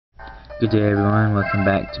Good day everyone, welcome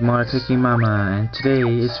back to more Cooking Mama, and today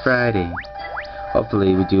is Friday.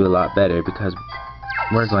 Hopefully we do a lot better because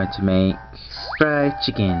we're going to make fried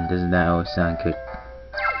chicken. Doesn't that always sound good?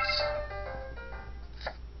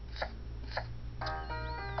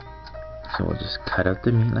 So we'll just cut out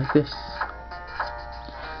the meat like this.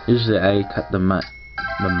 Usually I cut the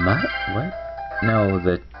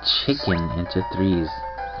chicken into threes.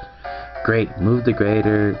 Great, move the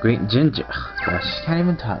grater, green ginger. Gosh, can't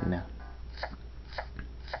even talk now.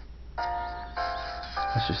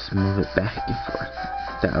 Let's just move it back and forth.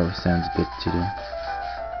 That always sounds good to do.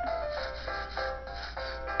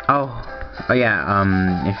 Oh yeah,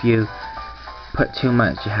 if you put too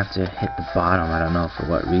much, you have to hit the bottom. I don't know for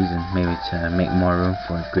what reason. Maybe to make more room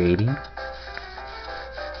for grating.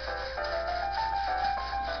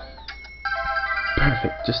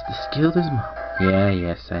 Perfect, just as skilled as Mama. Yeah,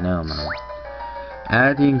 yes, I know, Mama.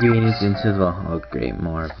 Add the ingredients into the bowl. Oh great,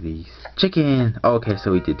 more of these. Chicken! Okay,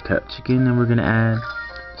 so we did cut chicken, and we're gonna add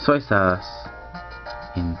soy sauce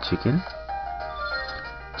in chicken,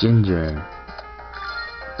 ginger,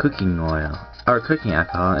 cooking oil, or cooking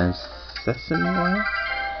alcohol, and sesame oil?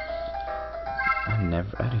 I don't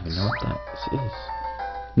even know what that is.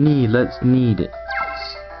 Let's knead it.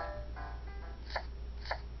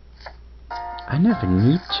 I never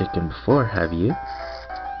knead chicken before, have you?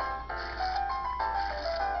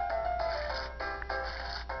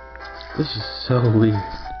 This is so weird.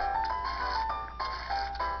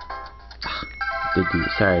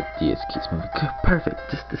 Sorry, DS keeps moving. Perfect,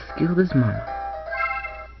 just as skilled as Mama.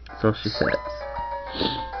 So she says.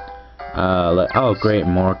 Oh great,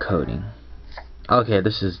 more coating. Okay,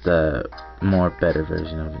 this is the more better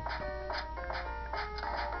version of it.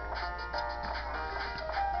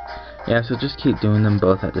 Yeah, so just keep doing them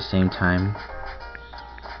both at the same time.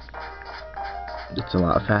 It's a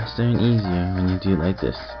lot faster and easier when you do it like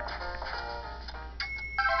this.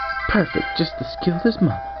 Perfect, just as skilled as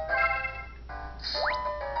Mama.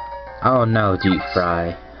 Oh no, deep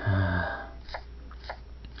fry.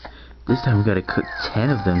 This time we gotta cook 10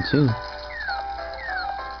 of them too.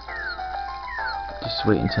 Just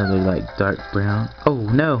wait until they're like dark brown. Oh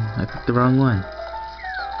no, I picked the wrong one.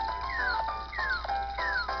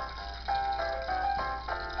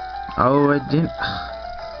 Oh, I didn't.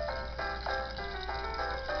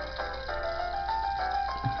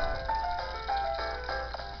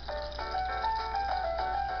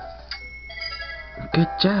 Good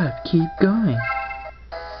job, keep going.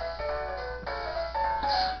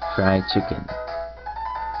 Fried chicken.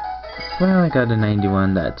 Well, I got a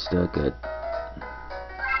 91, that's still good.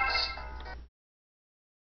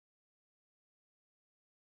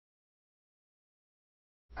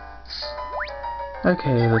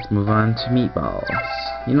 Okay, let's move on to meatballs.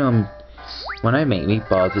 You know, when I make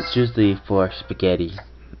meatballs, it's usually for spaghetti.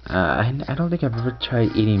 I don't think I've ever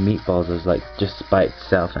tried eating meatballs as like just by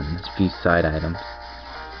itself and a few side items.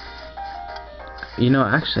 You know,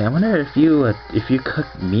 actually, I wonder if you cook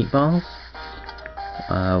meatballs,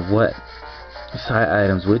 what side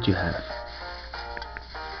items would you have?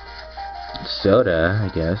 Soda,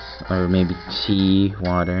 I guess, or maybe tea,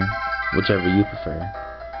 water, whichever you prefer.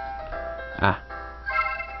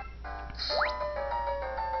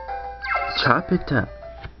 Chop it up.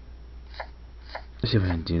 Let's see if I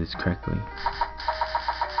can do this correctly.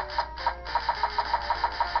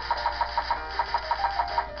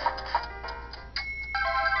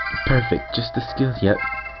 Perfect, just the skills, yep.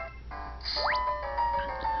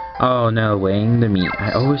 Oh no, weighing the meat.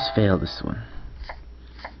 I always fail this one.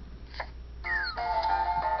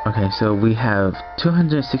 Okay, so we have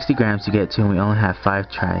 260 grams to get to, and we only have 5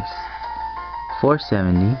 tries.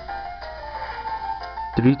 470.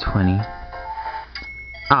 320.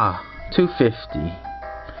 250.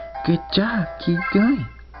 Good job, keep going.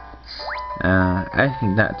 I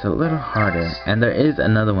think that's a little harder, and there is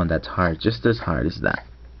another one that's hard, just as hard as that.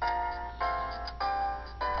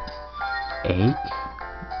 Egg?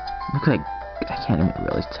 Looks like, I can't even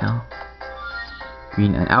really tell.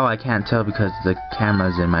 Green, oh, I can't tell because the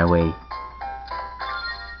camera's in my way.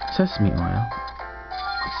 Sesame oil.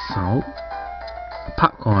 Salt.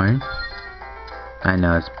 Popcorn. I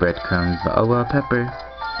know it's breadcrumbs, but oh well, pepper.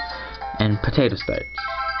 And potato starch.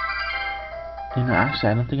 You know, actually,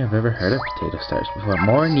 I don't think I've ever heard of potato starch before.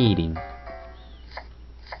 More kneading.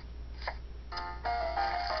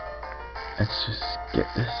 Let's just get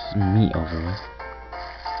this meat over with.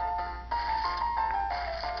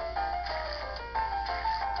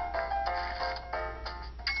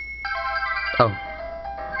 Oh.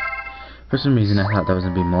 For some reason I thought there was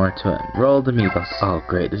going to be more to it. Roll the meatballs. Oh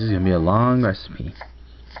great, this is going to be a long recipe.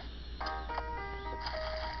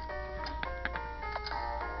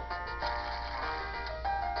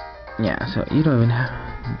 Yeah, so you don't even have...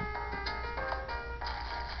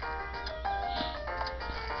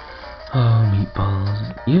 Oh,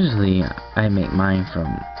 meatballs. Usually, I make mine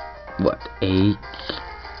from, what, egg,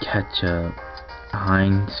 ketchup,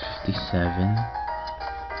 Heinz 57,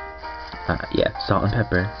 yeah, salt and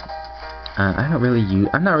pepper. I'm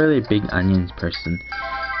not really a big onions person,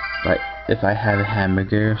 but if I have a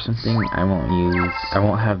hamburger or something, I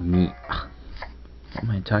won't have meat. What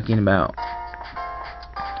am I talking about?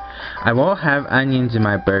 I won't have onions in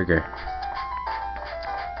my burger.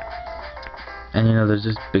 And you know, there's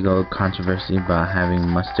this big old controversy about having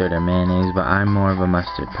mustard or mayonnaise, but I'm more of a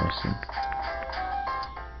mustard person.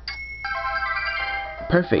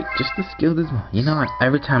 Perfect, just the skill this one. You know,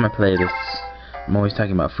 every time I play this, I'm always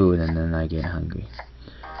talking about food and then I get hungry.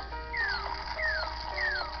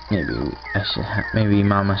 Maybe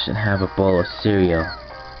Mama should have a bowl of cereal.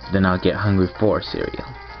 Then I'll get hungry for cereal.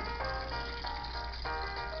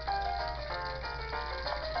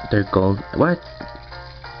 They're gold. What?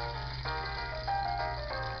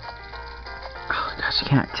 Oh gosh, I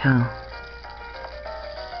can't tell.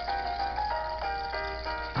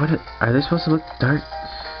 What are they supposed to look dark?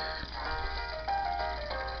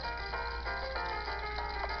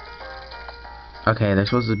 Okay, they're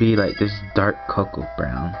supposed to be like this dark cocoa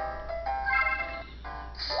brown.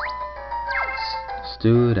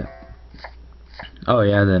 Stewed up. Oh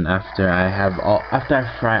yeah, then after I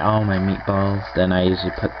fry all my meatballs, then I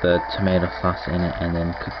usually put the tomato sauce in it and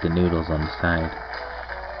then cook the noodles on the side.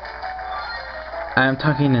 I'm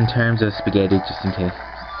talking in terms of spaghetti just in case.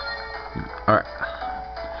 Or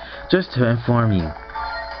just to inform you.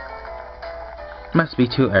 Must be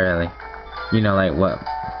too early. You know, like what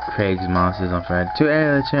Craig's mom says on Friday. Too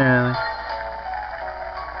early, too early.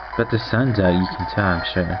 But the sun's out, you can tell, I'm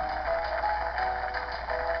sure.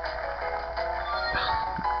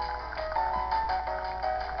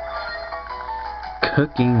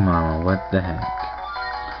 Cooking Mama, what the heck?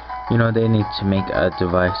 You know, they need to make a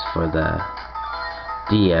device for the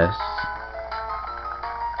DS.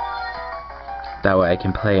 That way I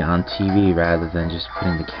can play it on TV rather than just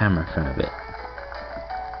putting the camera in front of it.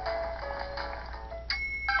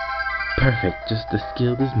 Perfect, just the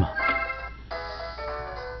skilled as Mama.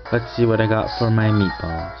 Let's see what I got for my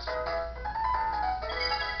meatballs.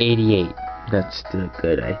 88. That's still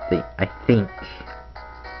good, I think.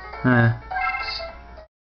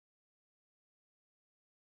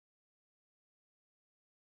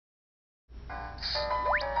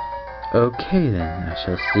 Okay then, I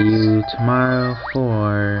shall see you tomorrow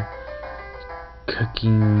for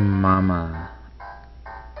Cooking Mama.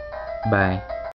 Bye.